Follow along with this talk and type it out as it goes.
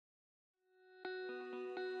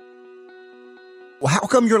Well, how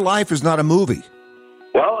come your life is not a movie?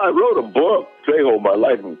 Well, I wrote a book, Trejo, My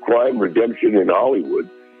Life of Crime, Redemption in Hollywood,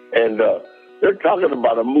 and they're talking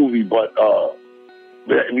about a movie, but,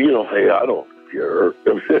 hey, I don't care.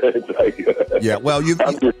 It's like, Yeah, well, I'm just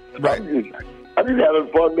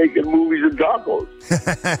having fun making movies and tacos.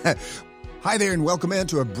 Hi there, and welcome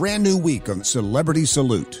into a brand new week on Celebrity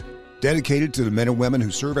Salute, dedicated to the men and women who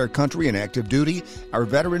serve our country in active duty, our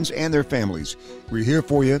veterans and their families. We're here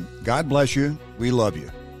for you. God bless you. We love you.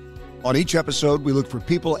 On each episode, we look for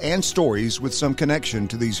people and stories with some connection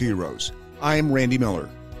to these heroes. I am Randy Miller.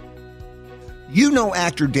 You know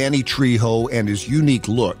actor Danny Trejo and his unique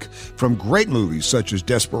look from great movies such as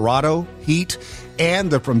Desperado, Heat, and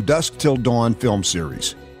the From Dusk Till Dawn film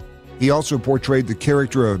series. He also portrayed the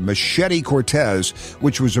character of Machete Cortez,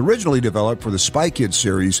 which was originally developed for the Spy Kids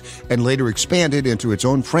series and later expanded into its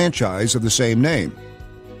own franchise of the same name.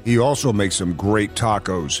 He also makes some great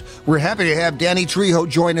tacos. We're happy to have Danny Trejo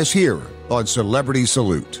join us here on Celebrity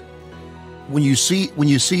Salute. When you see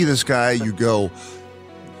this guy, you go,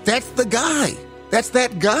 that's the guy. That's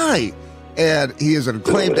that guy. And he is an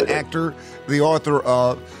acclaimed actor, the author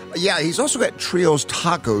of, he's also got Trejo's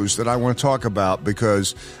Tacos that I want to talk about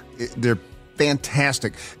because they're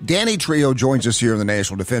fantastic. Danny Trejo joins us here in the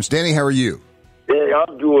National Defense. Danny, how are you? Hey,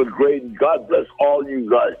 I'm doing great. God bless all you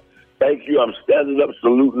guys. Thank you. I'm standing up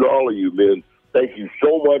saluting all of you, man. Thank you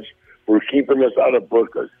so much for keeping us out of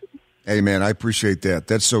burkas. Hey, man, I appreciate that.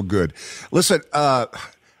 That's so good. Listen,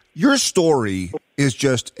 your story is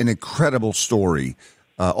just an incredible story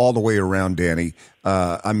all the way around, Danny.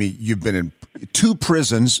 I mean, you've been in 2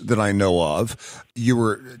 prisons that I know of. You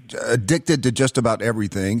were addicted to just about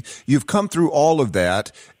everything. You've come through all of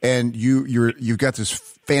that, and you've got this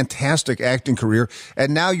fantastic acting career,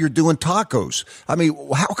 and now you're doing tacos. I mean,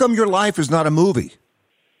 how come your life is not a movie?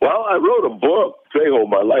 Well, I wrote a book, Trejo,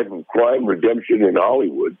 My Life of Crime, Redemption in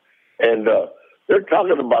Hollywood, and they're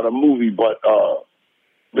talking about a movie, but,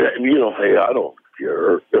 hey, I don't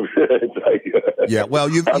care. It's like, yeah, well,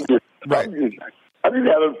 I'm just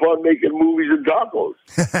having fun making movies and tacos.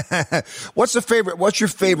 What's your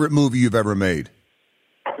favorite movie you've ever made?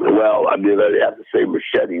 Well, I mean, I have to say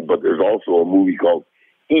Machete, but there's also a movie called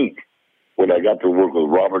Heat, when I got to work with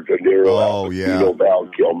Robert De Niro, Val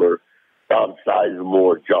Kilmer, Tom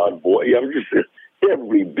Sizemore, John Boyd. I mean, just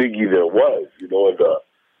every biggie there was, and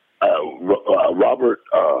Robert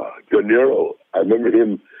De Niro, I remember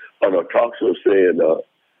him on a talk show saying,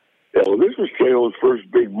 this was Trejo's first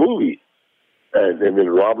big movie. And then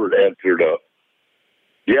Robert answered,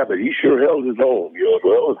 but he sure held his own. Well, it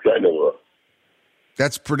was kind of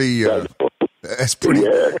that's pretty. That's pretty.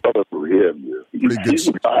 Yeah, coming from him. Pretty good. He's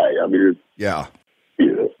a guy. I mean, yeah.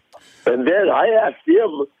 And then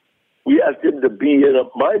we asked him to be in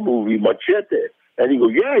my movie, Machete. And he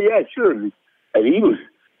goes, yeah, sure. And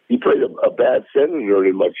he played a bad senator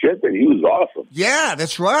in Machete, and he was awesome. Yeah,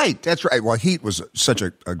 that's right. Well, Heat was such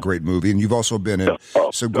a great movie, and you've also been in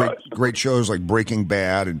some great shows like Breaking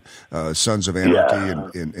Bad and Sons of Anarchy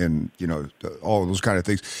and all of those kind of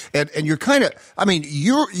things. And you're kind of, I mean,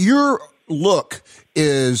 your look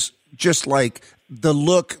is just like the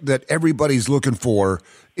look that everybody's looking for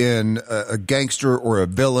in a gangster or a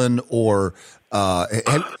villain. Or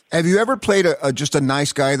have you ever played just a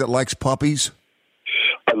nice guy that likes puppies?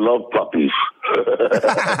 I love puppies.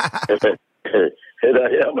 And I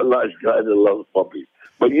am a nice guy that loves puppies.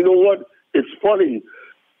 But you know what? It's funny.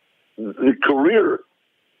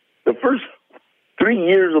 The first 3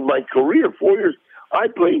 years of my career, 4 years, I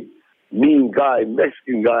played mean guy,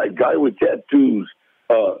 Mexican guy with tattoos,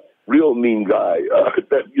 real mean guy.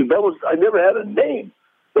 I never had a name.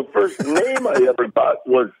 The first name I ever got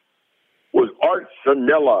was Art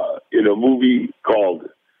Sanella in a movie called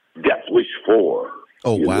Death Wish 4.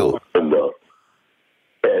 Oh, wow. And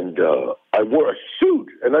I wore a suit,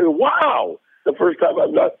 and I go, wow. The first time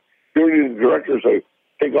I'm not hearing the director say,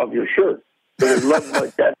 take off your shirt. And I love my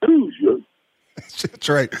tattoos. That's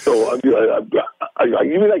right. So, you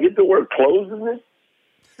mean I get to wear clothes in this?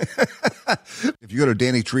 If you go to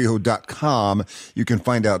DannyTrejo.com, you can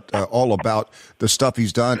find out all about the stuff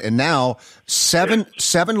he's done. And now, seven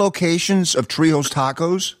locations of Trejo's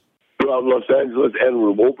Tacos? Throughout Los Angeles, and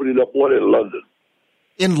we're opening up one in London.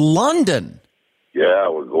 In London? Yeah,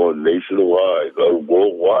 we're going nationwide,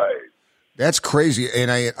 worldwide. That's crazy.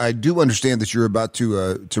 And I do understand that you're about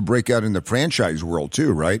to break out in the franchise world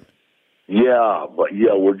too, right? Yeah, but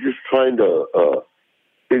we're just trying to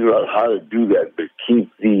figure out how to do that, but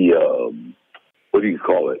keep the,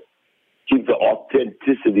 keep the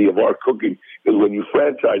authenticity of our cooking. Because when you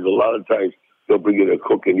franchise, a lot of times they'll bring in a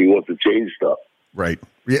cook and he wants to change stuff. Right.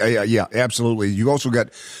 Yeah, absolutely. You also got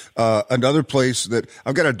another place that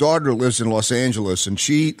I've got a daughter that lives in Los Angeles, and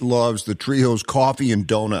she loves the Trejo's coffee and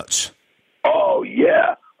donuts. Oh,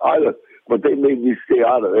 yeah. But they made me stay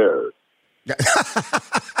out of there.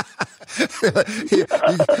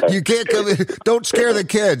 You can't come in. Don't scare the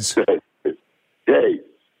kids. Hey,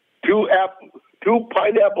 two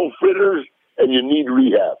pineapple fritters, and you need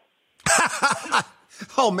rehab.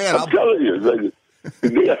 Oh, man. I'm telling you.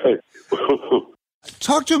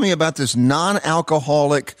 Talk to me about this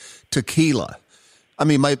non-alcoholic tequila. I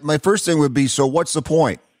mean, my first thing would be, so what's the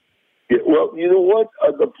point? Yeah, well, you know what?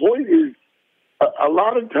 The point is, a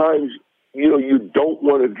lot of times, you don't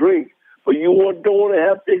want to drink, but you don't want to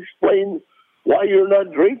have to explain why you're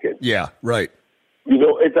not drinking. Yeah, right.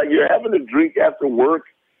 It's like you're having a drink after work,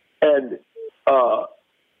 and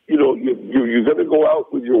you're going to go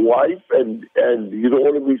out with your wife, and you don't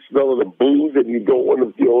want to be smelling the booze, and you don't want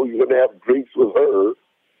to, you're going to have drinks with her.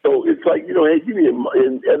 So it's like, hey, give me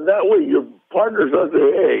and that way your partner doesn't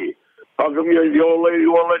say, hey, how come the old lady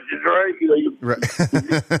won't let you drink? Right.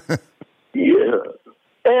 Yeah.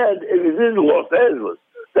 And it is in Los Angeles.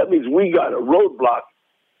 That means we got a roadblock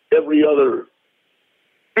every other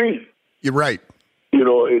street. You're right. In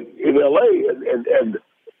L.A.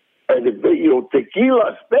 And if they,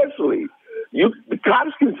 tequila especially, the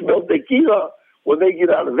cops can smell tequila when they get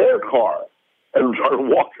out of their car and start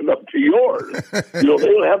walking up to yours. They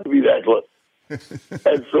don't have to be that close.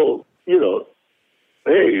 And so, hey,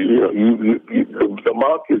 the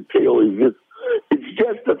market tail is just, it's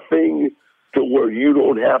just a thing to where you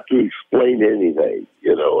don't have to explain anything,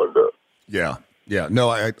 Yeah. Yeah, no,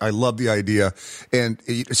 I love the idea. And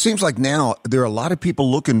it seems like now there are a lot of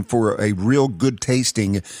people looking for a real good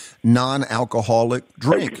tasting, non-alcoholic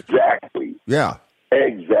drink. Exactly. Yeah.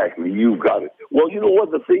 Exactly. You've got it. Well, you know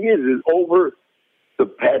what the thing is over the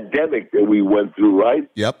pandemic that we went through, right?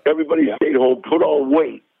 Yep. Everybody stayed home, put on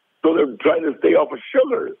weight. So they're trying to stay off of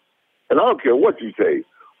sugar. And I don't care what you say.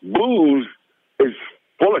 Booze is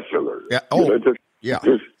full of sugar. Yeah. Oh,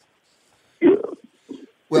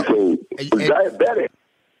 Well, so diabetic.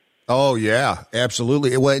 Oh yeah,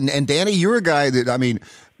 absolutely. Well, and Danny, you're a guy that, I mean,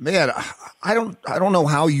 man, I don't know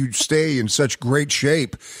how you stay in such great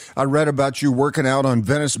shape. I read about you working out on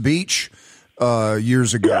Venice Beach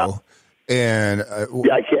years ago, and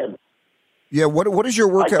I can. Yeah, what is your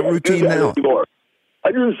workout routine now? Anymore.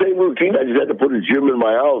 I do the same routine. I just had to put a gym in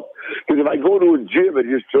my house because if I go to a gym, it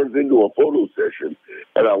just turns into a photo session,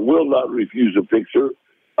 and I will not refuse a picture.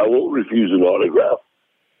 I won't refuse an autograph.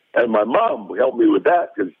 And my mom helped me with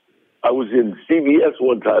that because I was in CVS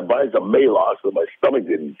one time buying some Maalox and my stomach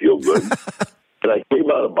didn't feel good. And I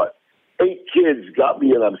came out, about 8 kids got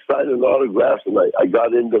me, and I'm signing autographs. And I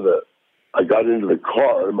got into the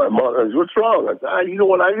car, and my mom said, "What's wrong?" I said, "You know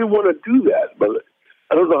what? I didn't want to do that, but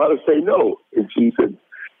I don't know how to say no." And she said,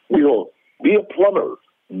 "Be a plumber.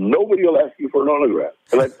 Nobody will ask you for an autograph."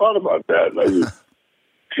 And I thought about that. And I said,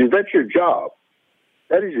 "She said, that's your job.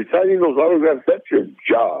 That is, you're signing those autographs, that's your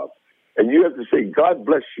job. And you have to say, God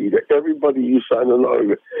bless you to everybody you sign an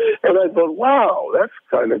autograph." And I thought, wow, that's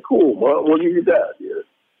kind of cool. What do you do that? Yeah.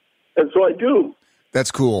 And so I do.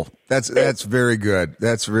 That's cool. That's very good.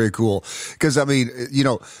 That's very cool. Because, I mean,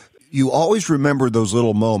 you always remember those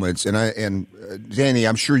little moments. And Danny,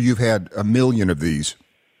 I'm sure you've had a million of these.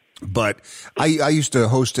 But I used to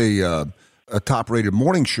host a top-rated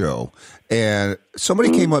morning show. And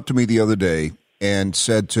somebody came up to me the other day and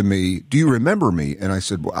said to me, "Do you remember me?" And I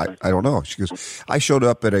said, "Well, I don't know." She goes, "I showed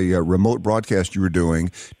up at a remote broadcast you were doing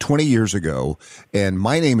 20 years ago, and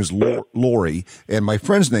my name is Lori, and my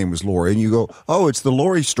friend's name was Lori." And you go, "Oh, it's the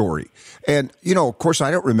Lori story." And, of course, I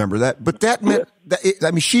don't remember that, but that meant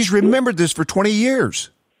that, she's remembered this for 20 years.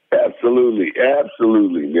 Absolutely.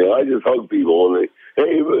 Absolutely. I just hug people, and they,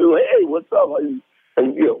 hey, what's up?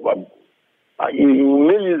 And,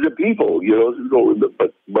 millions of people,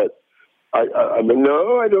 but I mean,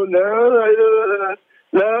 no, I don't know.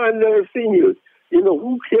 No, I've never seen you.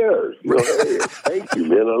 Who cares? Hey, thank you,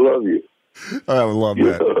 man. I love you. I love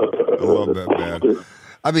that. I love that, man.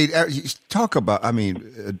 I mean, talk about,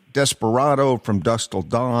 Desperado, From Dusk Till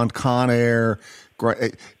Dawn, Con Air.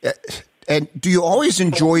 And do you always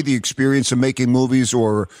enjoy the experience of making movies,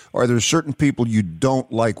 or are there certain people you don't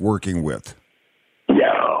like working with?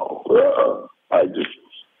 No. I just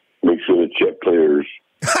make sure the check clears.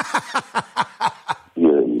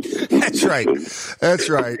 That's right. That's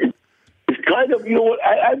right. It's kind of,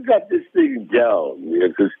 I've got this thing down,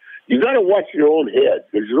 because you got to watch your own head,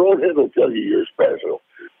 because your own head will tell you you're special,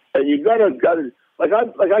 and you got to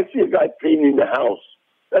I see a guy painting the house.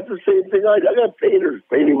 That's the same thing I do. I got painters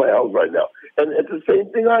painting my house right now, and it's the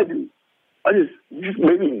same thing I do. I just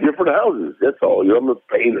maybe different houses. That's all. I'm a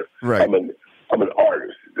painter. Right. I'm an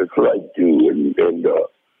artist. That's what I do,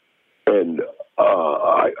 and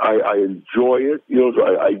I enjoy it.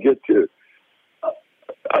 So I get to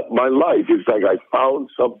my life. It's like I found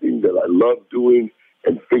something that I love doing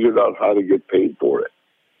and figured out how to get paid for it.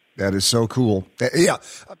 That is so cool. Yeah.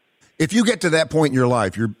 If you get to that point in your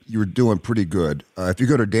life, you're doing pretty good. If you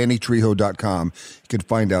go to DannyTrejo.com, you can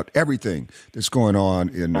find out everything that's going on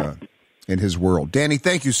in his world. Danny,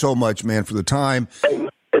 thank you so much, man, for the time. Hey,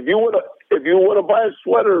 if you want to buy a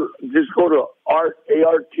sweater, just go to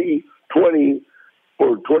ART20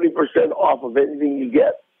 for 20% off of anything you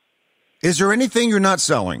get. Is there anything you're not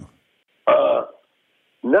selling?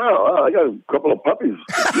 No, I got a couple of puppies.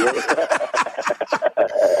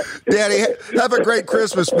 Danny, have a great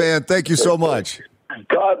Christmas, man. Thank you so much.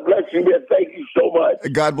 God bless you, man. Thank you so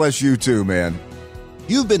much. God bless you too, man.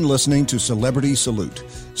 You've been listening to Celebrity Salute.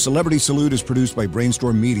 Celebrity Salute is produced by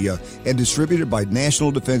Brainstorm Media and distributed by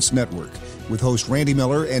National Defense Network, with host Randy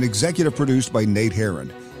Miller and executive produced by Nate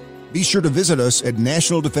Herron. Be sure to visit us at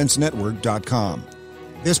nationaldefensenetwork.com.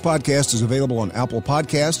 This podcast is available on Apple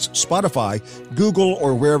Podcasts, Spotify, Google,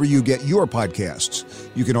 or wherever you get your podcasts.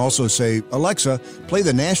 You can also say, Alexa, play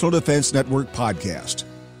the National Defense Network podcast.